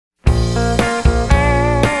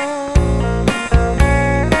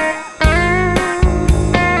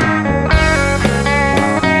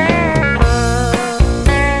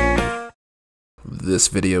This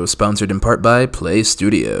video is sponsored in part by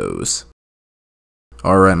Playstudios.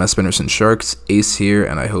 Alright my spinners and sharks, Ace here,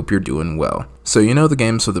 and I hope you're doing well. So you know the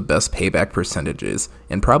games with the best payback percentages,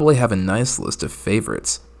 and probably have a nice list of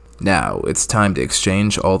favorites. Now, it's time to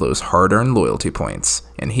exchange all those hard-earned loyalty points,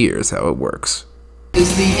 and here's how it works.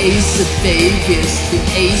 It's the Ace of Vegas, the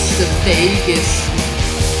Ace of Vegas.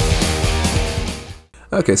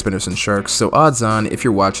 Okay spinners and sharks, so odds on, if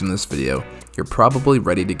you're watching this video, you're probably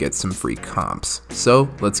ready to get some free comps. So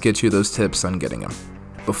let's get you those tips on getting them.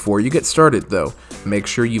 Before you get started though, make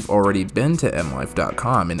sure you've already been to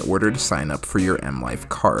mlife.com in order to sign up for your MLife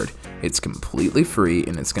card. It's completely free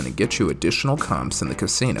and it's going to get you additional comps in the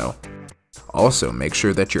casino. Also, make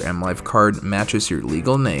sure that your MLife card matches your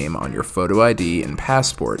legal name on your photo ID and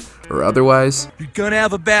passport, or otherwise, you're gonna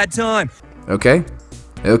have a bad time. Okay?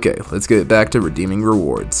 Okay, let's get back to redeeming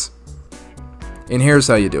rewards. And here's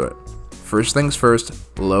how you do it. First things first,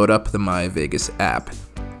 load up the MyVegas app.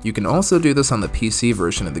 You can also do this on the PC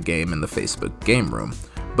version of the game in the Facebook game room,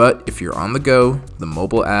 but if you're on the go, the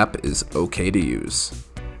mobile app is okay to use.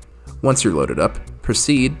 Once you're loaded up,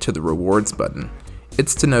 proceed to the rewards button.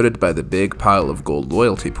 It's denoted by the big pile of gold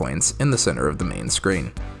loyalty points in the center of the main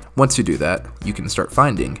screen. Once you do that, you can start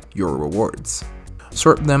finding your rewards.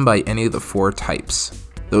 Sort them by any of the 4 types.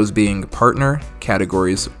 Those being partner,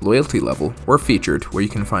 categories, loyalty level, or featured, where you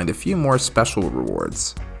can find a few more special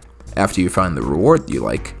rewards. After you find the reward you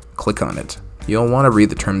like, click on it. You'll want to read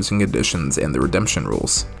the terms and conditions and the redemption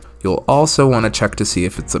rules. You'll also want to check to see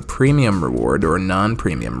if it's a premium reward or a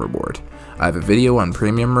non-premium reward. I have a video on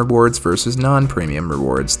premium rewards versus non-premium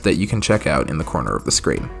rewards that you can check out in the corner of the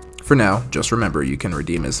screen. For now, just remember you can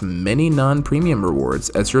redeem as many non-premium rewards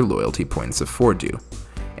as your loyalty points afford you.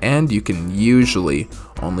 And you can usually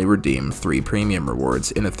only redeem 3 premium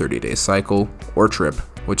rewards in a 30-day cycle or trip,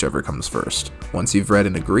 whichever comes first. Once you've read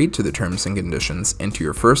and agreed to the terms and conditions, enter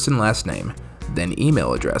your first and last name, then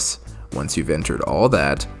email address. Once you've entered all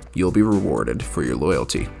that, you'll be rewarded for your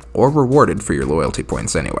loyalty, or rewarded for your loyalty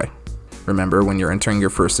points anyway. Remember, when you're entering your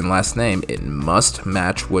first and last name, it must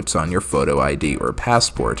match what's on your photo ID or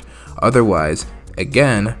passport. Otherwise,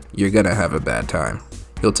 again, you're gonna have a bad time.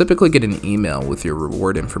 You'll typically get an email with your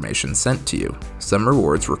reward information sent to you. Some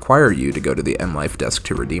rewards require you to go to the MLife desk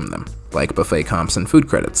to redeem them, like buffet comps and food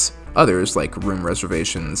credits. Others, like room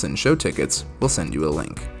reservations and show tickets, will send you a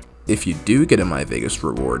link. If you do get a MyVegas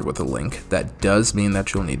reward with a link, that does mean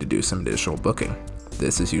that you'll need to do some additional booking.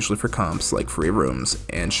 This is usually for comps like free rooms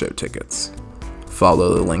and show tickets.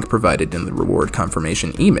 Follow the link provided in the reward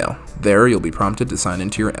confirmation email. There, you'll be prompted to sign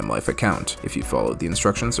into your MLife account. If you followed the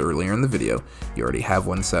instructions earlier in the video, you already have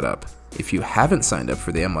one set up. If you haven't signed up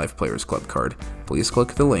for the MLife Players Club card, please click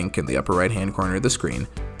the link in the upper right hand corner of the screen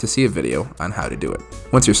to see a video on how to do it.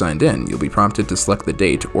 Once you're signed in, you'll be prompted to select the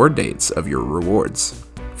date or dates of your rewards.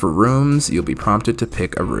 For rooms, you'll be prompted to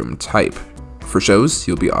pick a room type. For shows,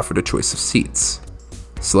 you'll be offered a choice of seats.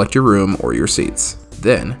 Select your room or your seats.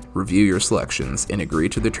 Then, review your selections and agree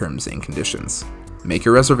to the terms and conditions. Make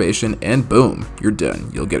your reservation and boom, you're done.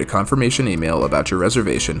 You'll get a confirmation email about your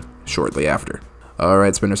reservation shortly after.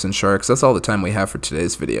 Alright spinners and sharks, that's all the time we have for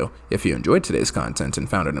today's video. If you enjoyed today's content and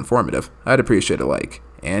found it informative, I'd appreciate a like,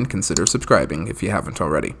 and consider subscribing if you haven't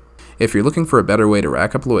already. If you're looking for a better way to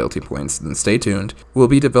rack up loyalty points, then stay tuned. We'll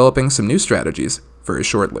be developing some new strategies very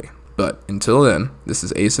shortly. But until then, this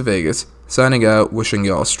is Ace of Vegas, signing out, wishing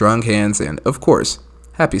y'all strong hands, and of course,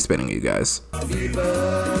 happy spinning, you guys.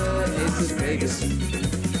 Viva Ace of Vegas.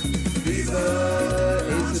 Viva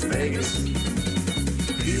Ace of Vegas.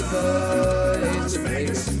 Viva Ace of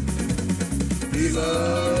Vegas.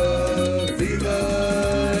 Viva